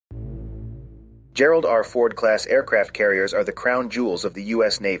Gerald R. Ford-class aircraft carriers are the crown jewels of the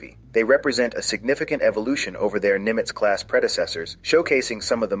U.S. Navy. They represent a significant evolution over their Nimitz-class predecessors, showcasing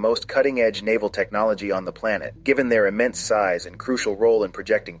some of the most cutting-edge naval technology on the planet. Given their immense size and crucial role in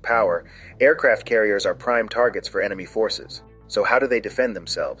projecting power, aircraft carriers are prime targets for enemy forces. So how do they defend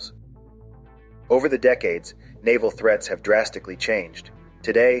themselves? Over the decades, naval threats have drastically changed.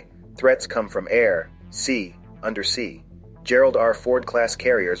 Today, threats come from air, sea, undersea. Gerald R. Ford-class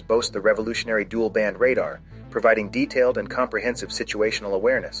carriers boast the revolutionary dual-band radar, providing detailed and comprehensive situational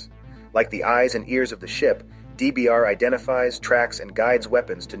awareness. Like the eyes and ears of the ship, DBR identifies, tracks, and guides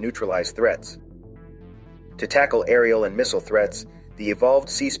weapons to neutralize threats. To tackle aerial and missile threats, the evolved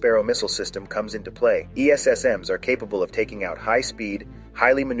Sea Sparrow missile system comes into play. ESSMs are capable of taking out high-speed,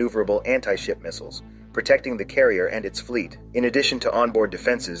 highly maneuverable anti-ship missiles, protecting the carrier and its fleet. In addition to onboard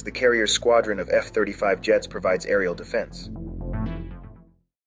defenses, the carrier's squadron of F-35 jets provides aerial defense.